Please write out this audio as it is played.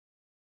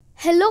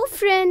Hello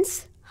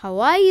friends, how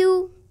are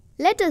you?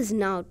 Let us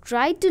now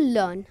try to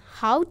learn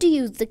how to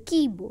use the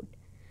keyboard.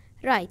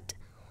 Right,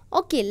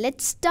 okay,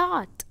 let's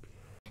start.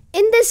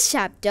 In this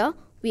chapter,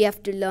 we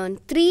have to learn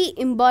 3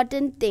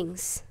 important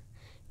things.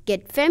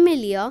 Get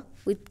familiar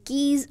with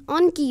keys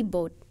on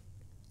keyboard.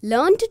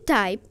 Learn to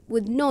type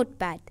with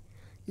Notepad.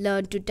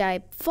 Learn to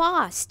type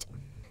fast.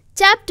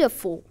 Chapter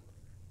 4.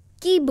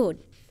 Keyboard.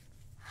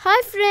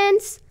 Hi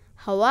friends,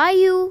 how are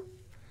you?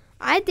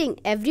 I think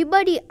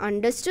everybody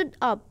understood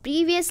our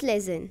previous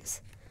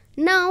lessons.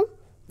 Now,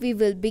 we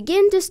will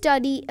begin to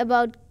study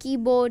about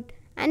keyboard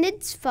and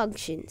its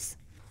functions.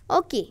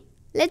 Okay,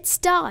 let's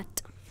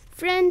start.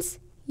 Friends,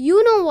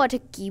 you know what a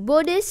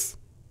keyboard is?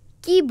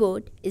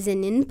 Keyboard is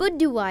an input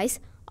device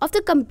of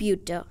the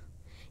computer.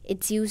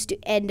 It's used to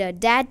enter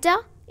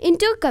data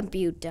into a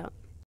computer.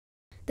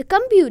 The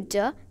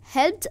computer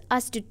helps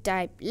us to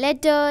type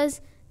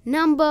letters,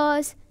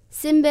 numbers,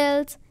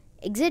 symbols,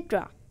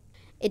 etc.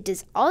 It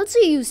is also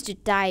used to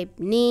type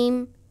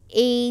name,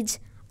 age,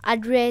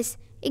 address,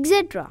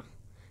 etc.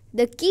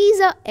 The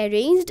keys are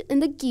arranged in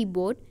the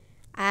keyboard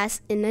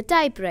as in a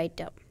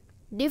typewriter.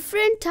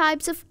 Different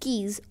types of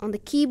keys on the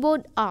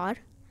keyboard are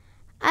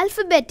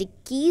alphabetic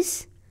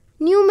keys,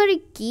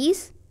 numeric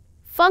keys,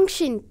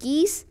 function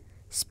keys,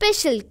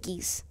 special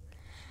keys.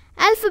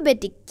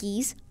 Alphabetic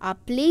keys are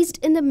placed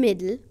in the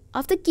middle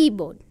of the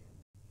keyboard.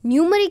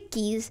 Numeric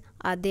keys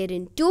are there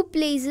in 2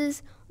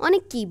 places on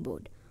a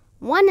keyboard.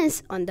 One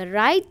is on the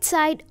right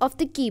side of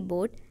the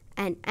keyboard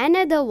and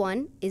another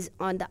one is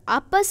on the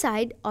upper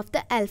side of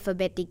the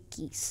alphabetic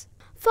keys.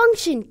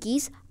 Function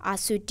keys are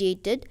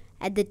situated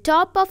at the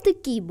top of the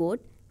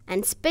keyboard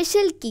and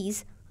special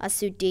keys are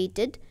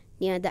situated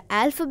near the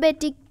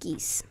alphabetic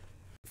keys.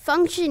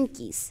 Function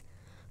keys.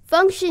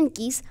 Function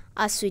keys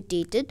are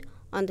situated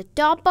on the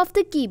top of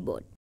the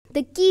keyboard.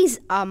 The keys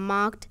are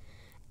marked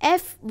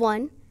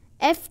F1,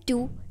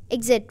 F2,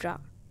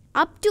 etc.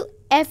 up to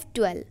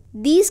F12.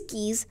 These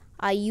keys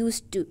are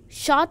used to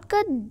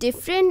shortcut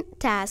different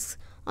tasks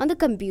on the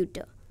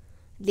computer.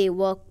 They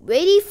work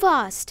very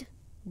fast.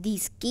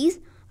 These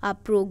keys are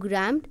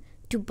programmed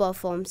to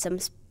perform some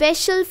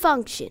special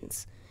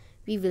functions.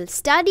 We will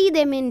study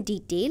them in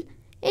detail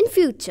in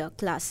future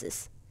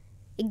classes.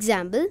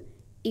 Example,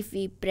 if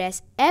we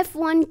press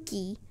F1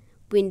 key,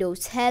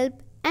 Windows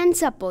Help and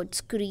Support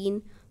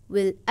screen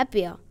will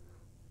appear.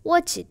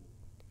 Watch it.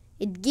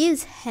 It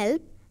gives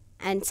help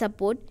and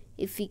support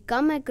if we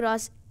come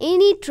across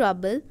any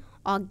trouble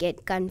or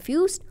get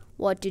confused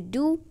what to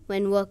do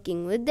when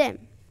working with them.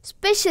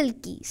 Special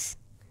keys.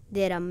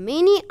 There are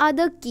many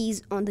other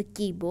keys on the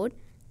keyboard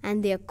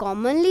and they are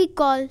commonly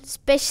called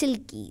special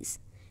keys.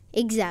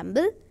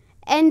 Example,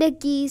 enter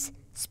keys,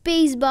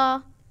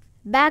 spacebar,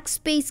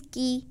 backspace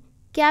key,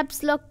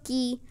 caps lock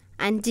key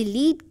and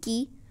delete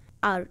key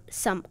are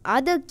some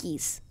other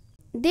keys.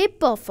 They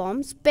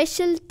perform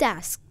special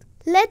tasks.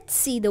 Let's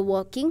see the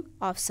working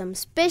of some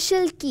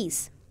special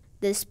keys.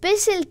 The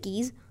special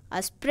keys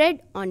are spread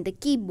on the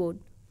keyboard.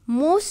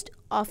 Most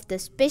of the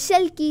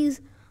special keys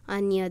are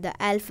near the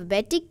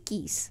alphabetic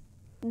keys.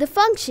 The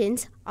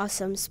functions of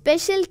some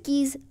special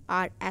keys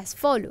are as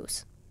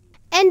follows.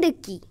 Enter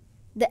key.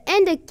 The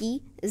enter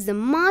key is the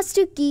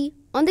master key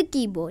on the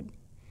keyboard.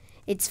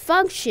 Its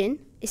function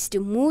is to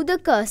move the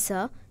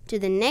cursor to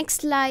the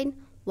next line.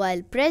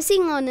 While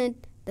pressing on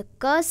it, the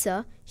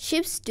cursor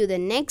shifts to the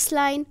next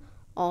line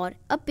or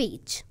a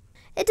page.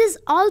 It is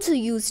also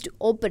used to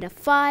open a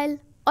file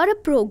or a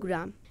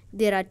program.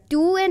 There are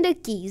 2 enter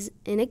keys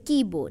in a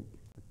keyboard.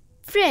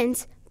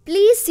 Friends,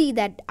 please see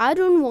that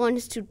Arun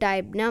wants to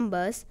type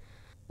numbers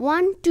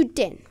 1 to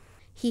 10.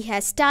 He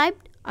has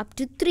typed up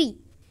to 3.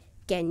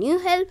 Can you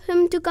help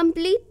him to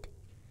complete?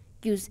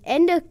 Use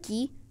enter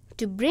key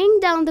to bring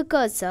down the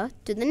cursor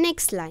to the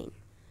next line.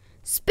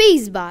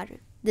 Spacebar.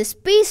 The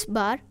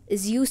spacebar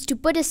is used to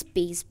put a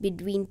space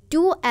between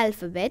 2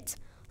 alphabets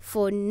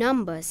for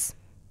numbers.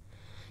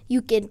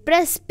 You can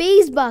press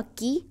spacebar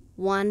key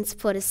once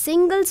for a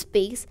single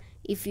space.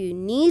 If you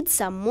need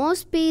some more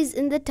space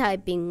in the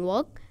typing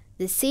work,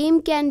 the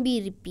same can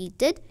be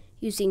repeated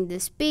using the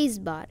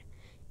spacebar.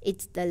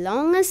 It's the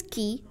longest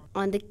key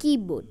on the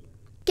keyboard.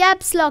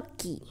 Caps lock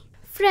key.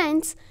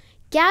 Friends,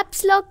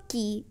 caps lock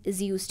key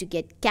is used to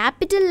get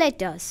capital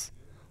letters.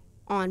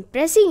 On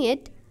pressing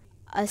it,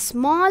 a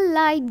small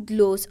light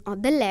glows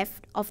on the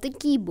left of the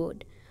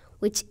keyboard,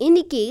 which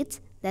indicates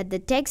that the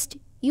text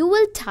you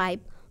will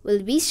type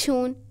will be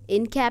shown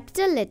in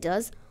capital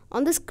letters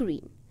on the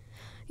screen.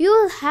 You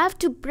will have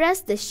to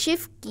press the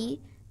shift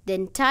key,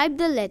 then type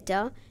the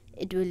letter.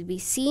 It will be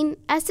seen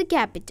as a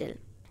capital.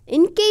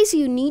 In case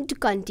you need to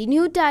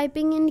continue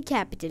typing in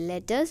capital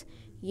letters,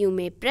 you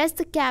may press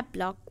the cap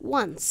lock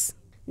once.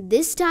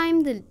 This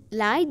time the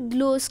light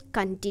glows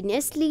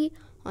continuously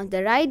on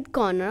the right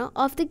corner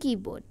of the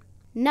keyboard.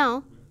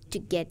 Now, to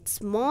get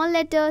small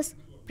letters,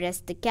 press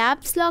the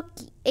caps lock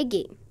key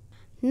again.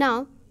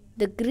 Now,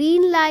 the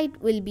green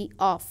light will be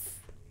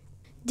off.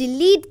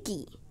 Delete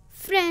key.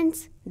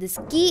 Friends, this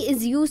key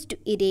is used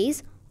to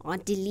erase or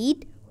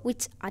delete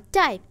which are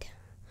typed.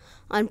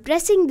 On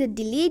pressing the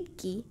delete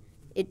key,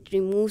 it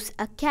removes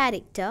a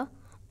character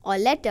or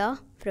letter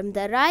from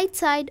the right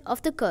side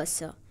of the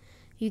cursor.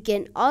 You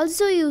can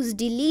also use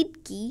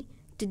delete key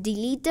to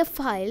delete a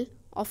file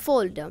or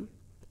folder.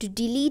 To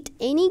delete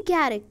any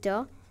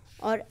character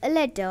or a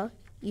letter,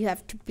 you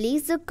have to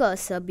place the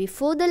cursor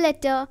before the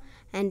letter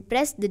and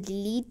press the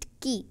delete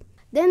key.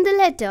 Then the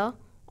letter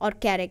or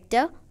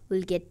character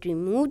will get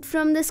removed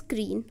from the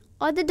screen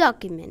or the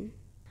document.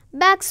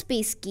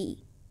 Backspace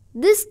key.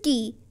 This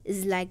key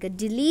is like a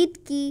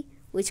delete key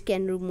which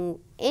can remove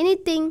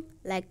anything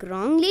like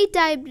wrongly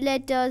typed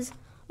letters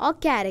or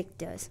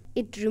characters.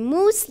 It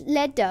removes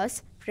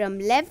letters from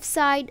left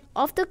side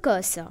of the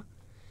cursor.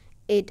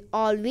 It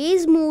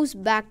always moves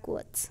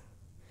backwards.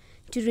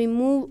 To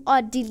remove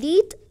or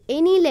delete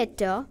any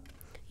letter,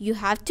 you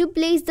have to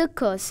place the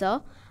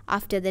cursor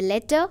after the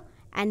letter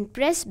and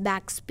press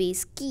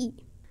backspace key.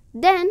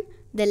 Then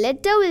the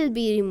letter will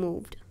be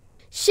removed.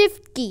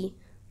 Shift key.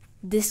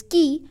 This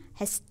key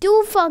has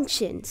two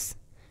functions.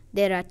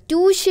 There are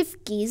two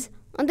shift keys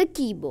on the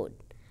keyboard.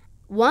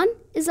 One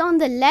is on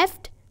the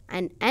left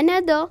and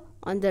another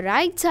on the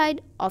right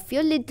side of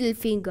your little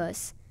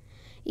fingers,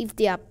 if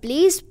they are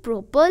placed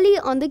properly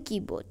on the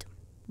keyboard.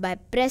 By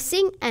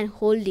pressing and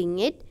holding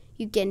it,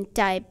 you can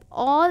type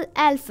all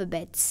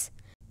alphabets.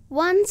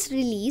 Once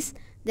released,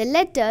 the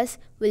letters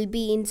will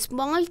be in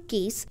small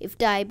case if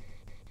typed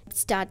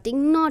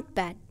starting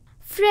Notepad.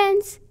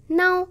 Friends,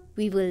 now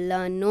we will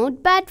learn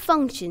Notepad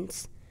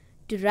functions.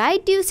 To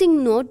write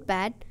using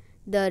Notepad,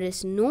 there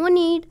is no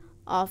need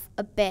of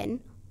a pen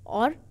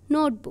or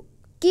notebook.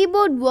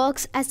 Keyboard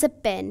works as a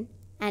pen,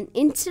 and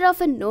instead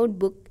of a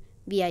notebook,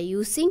 we are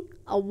using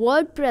a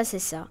word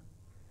processor.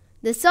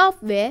 The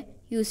software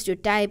used to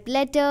type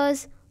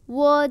letters,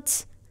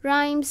 words,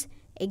 rhymes,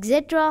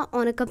 etc.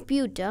 on a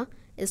computer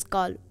is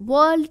called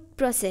word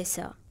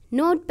processor.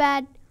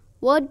 Notepad,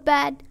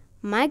 WordPad,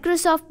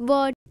 Microsoft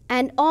Word,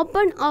 and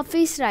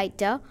OpenOffice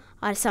Writer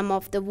are some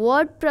of the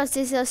word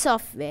processor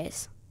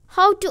softwares.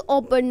 How to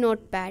open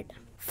Notepad?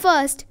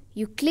 First,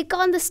 you click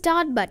on the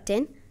Start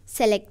button,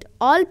 select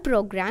all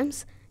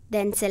programs,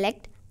 then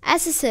select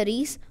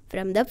Accessories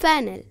from the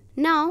panel.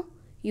 Now,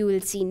 you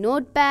will see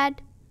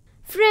Notepad.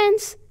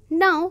 Friends,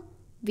 now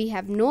we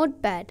have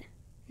Notepad.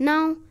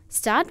 Now,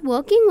 start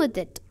working with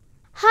it.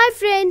 Hi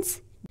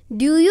friends,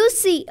 do you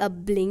see a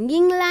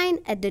blinking line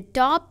at the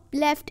top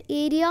left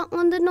area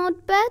on the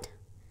Notepad?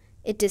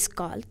 It is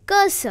called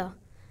cursor.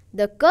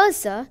 The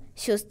cursor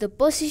shows the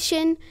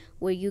position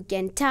where you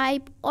can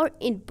type or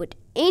input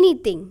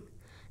anything.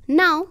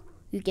 Now,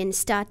 you can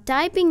start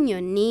typing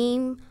your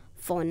name,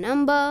 phone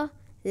number,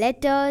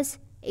 letters,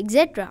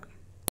 etc.